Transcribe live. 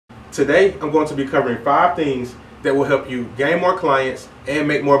Today, I'm going to be covering 5 things that will help you gain more clients and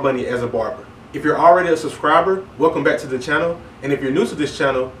make more money as a barber. If you're already a subscriber, welcome back to the channel. And if you're new to this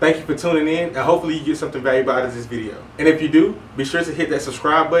channel, thank you for tuning in, and hopefully you get something valuable out of this video. And if you do, be sure to hit that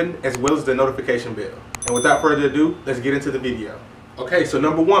subscribe button as well as the notification bell. And without further ado, let's get into the video. Okay, so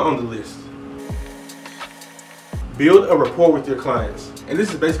number 1 on the list. Build a rapport with your clients. And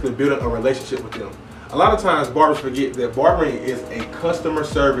this is basically building a relationship with them. A lot of times barbers forget that barbering is a customer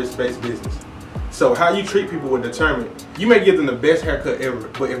service based business. So how you treat people will determine. You may give them the best haircut ever,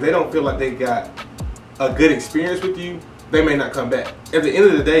 but if they don't feel like they got a good experience with you, they may not come back. At the end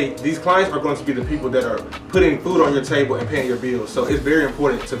of the day, these clients are going to be the people that are putting food on your table and paying your bills. So it's very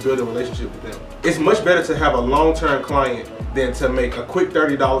important to build a relationship with them. It's much better to have a long-term client than to make a quick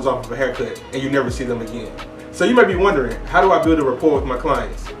 $30 off of a haircut and you never see them again. So you might be wondering, how do I build a rapport with my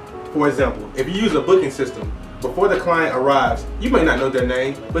clients? For example, if you use a booking system, before the client arrives, you may not know their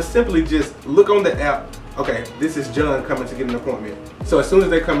name, but simply just look on the app. Okay, this is John coming to get an appointment. So as soon as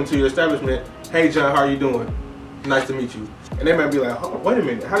they come into your establishment, hey John, how are you doing? Nice to meet you. And they might be like, oh, wait a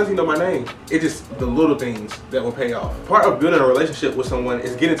minute, how does he know my name? It's just the little things that will pay off. Part of building a relationship with someone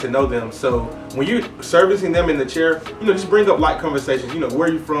is getting to know them. So when you're servicing them in the chair, just bring up light conversations. Where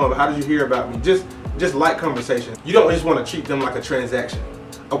are you from? How did you hear about me? Just light conversations. You don't just want to treat them like a transaction.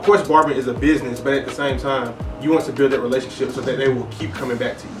 Of course, barbering is a business, but at the same time, you want to build that relationship so that they will keep coming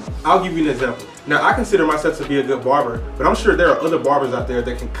back to you. I'll give you an example. Now, I consider myself to be a good barber, but I'm sure there are other barbers out there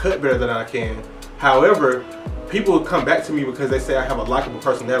that can cut better than I can. However, people come back to me because they say I have a likable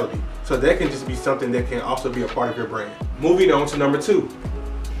personality. So that can just be something that can also be a part of your brand. Moving on to number 2.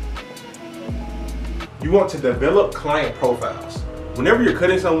 You want to develop client profiles. Whenever you're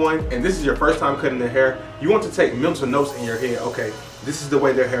cutting someone, and this is your first time cutting their hair, you want to take mental notes in your head. Okay, this is the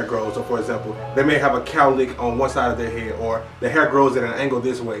way their hair grows. So for example, they may have a cowlick on one side of their head, or the hair grows at an angle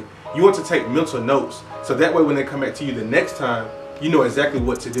this way. You want to take mental notes, so that way when they come back to you the next time, you know exactly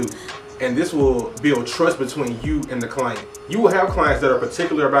what to do. And this will build trust between you and the client. You will have clients that are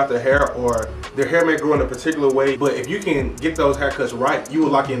particular about their hair, or their hair may grow in a particular way, but if you can get those haircuts right, you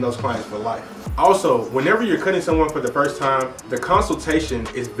will lock in those clients for life. Also, whenever you're cutting someone for the first time, the consultation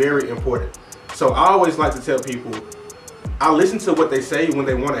is very important. So I always like to tell people, I listen to what they say when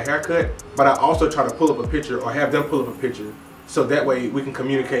they want a haircut, but I also try to pull up a picture or have them pull up a picture, so that way we can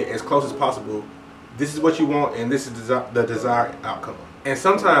communicate as close as possible. This is what you want, and this is the desired outcome. And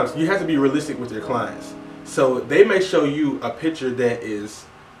sometimes you have to be realistic with your clients. So they may show you a picture that is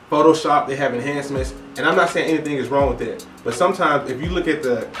Photoshopped, they have enhancements, and I'm not saying anything is wrong with that. But sometimes if you look at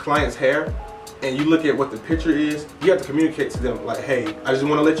the client's hair and you look at what the picture is, you have to communicate to them like, hey, I just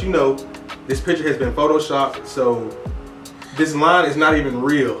want to let you know this picture has been Photoshopped, so this line is not even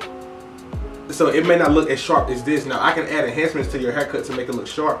real. So it may not look as sharp as this. Now I can add enhancements to your haircut to make it look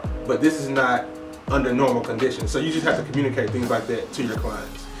sharp, but this is not under normal conditions. So you just have to communicate things like that to your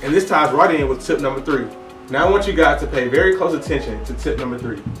clients. And this ties right in with tip number 3. Now I want you guys to pay very close attention to tip number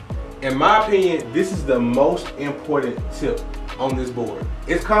 3. In my opinion, this is the most important tip on this board.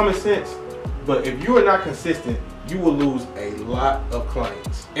 It's common sense, but if you are not consistent, you will lose a lot of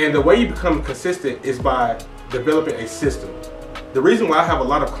clients. And the way you become consistent is by developing a system. The reason why I have a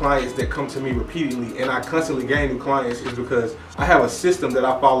lot of clients that come to me repeatedly and I constantly gain new clients is because I have a system that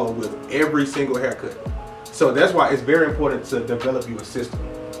I follow with every single haircut. So that's why it's very important to develop you a system.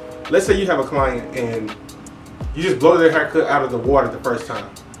 Let's say you have a client and you just blow their haircut out of the water the first time,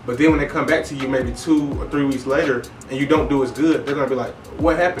 but then when they come back to you maybe 2 or 3 weeks later and you don't do as good, they're gonna be like,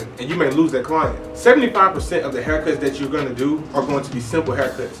 what happened? And you may lose that client. 75% of the haircuts that you're gonna do are going to be simple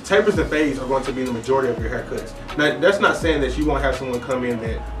haircuts. Tapers and fades are going to be the majority of your haircuts. Now, that's not saying that you won't have someone come in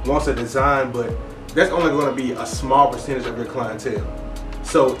that wants a design, but that's only gonna be a small percentage of your clientele.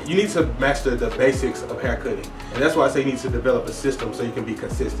 So you need to master the basics of haircutting. And that's why I say you need to develop a system so you can be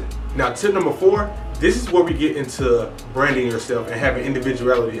consistent. Now tip number 4, this is where we get into branding yourself and having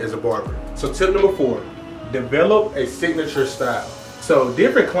individuality as a barber. So tip number 4, develop a signature style. So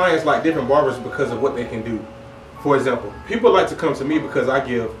different clients like different barbers because of what they can do. For example, people like to come to me because I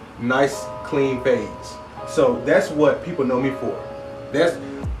give nice, clean fades. So that's what people know me for.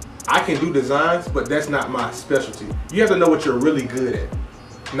 I can do designs, but that's not my specialty. You have to know what you're really good at.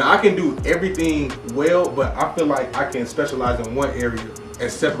 Now I can do everything well, but I feel like I can specialize in one area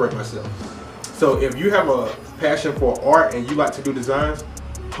and separate myself. So if you have a passion for art and you like to do designs,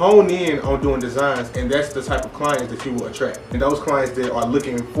 hone in on doing designs, and that's the type of clients that you will attract. And those clients that are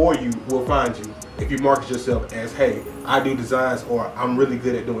looking for you will find you if you market yourself as, hey, I do designs, or I'm really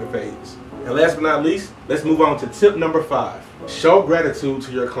good at doing fades. And last but not least, let's move on to tip number 5. Show gratitude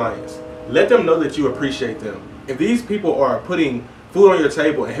to your clients. Let them know that you appreciate them. If these people are putting food on your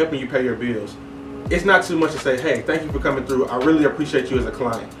table and helping you pay your bills, it's not too much to say, hey, thank you for coming through. I really appreciate you as a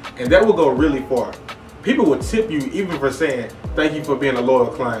client. And that will go really far. People will tip you even for saying, thank you for being a loyal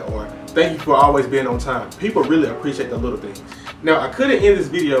client, or thank you for always being on time. People really appreciate the little things. Now, I couldn't end this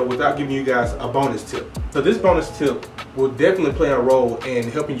video without giving you guys a bonus tip. So this bonus tip will definitely play a role in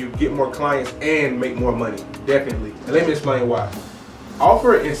helping you get more clients and make more money, definitely. And let me explain why.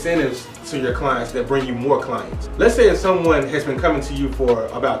 Offer incentives to your clients that bring you more clients. Let's say if someone has been coming to you for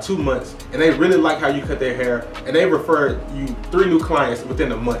about 2 months and they really like how you cut their hair and they referred you 3 new clients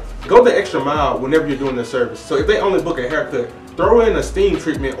within a month. Go the extra mile whenever you're doing the service. So if they only book a haircut, throw in a steam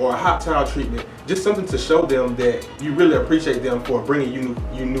treatment or a hot towel treatment, just something to show them that you really appreciate them for bringing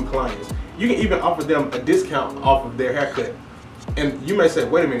you new clients. You can even offer them a discount off of their haircut. And you may say,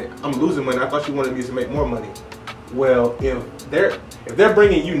 wait a minute, I'm losing money. I thought you wanted me to make more money. Well, if they're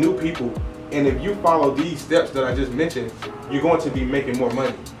bringing you new people, and if you follow these steps that I just mentioned, you're going to be making more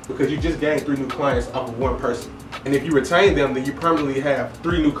money because you just gained 3 new clients off of 1 person. And if you retain them, then you permanently have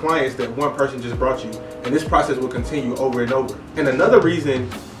 3 new clients that 1 person just brought you. And this process will continue over and over. And another reason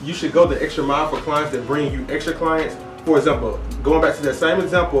you should go the extra mile for clients that bring you extra clients, for example, going back to that same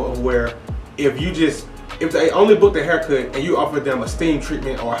example of where if they only booked a haircut and you offered them a steam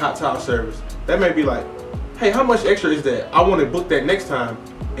treatment or a hot towel service, that may be like, hey, how much extra is that? I want to book that next time,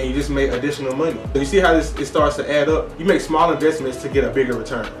 and you just made additional money. So you see how it starts to add up? You make small investments to get a bigger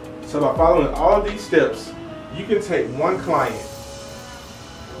return. So by following all of these steps, you can take 1 client,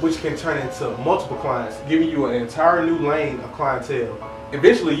 which can turn into multiple clients, giving you an entire new lane of clientele.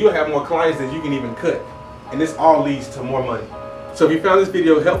 Eventually, you'll have more clients than you can even cut, and this all leads to more money. So if you found this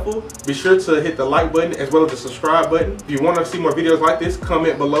video helpful, be sure to hit the like button as well as the subscribe button. If you want to see more videos like this,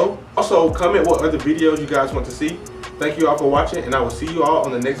 comment below. Also, comment what other videos you guys want to see. Thank you all for watching, and I will see you all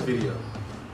on the next video.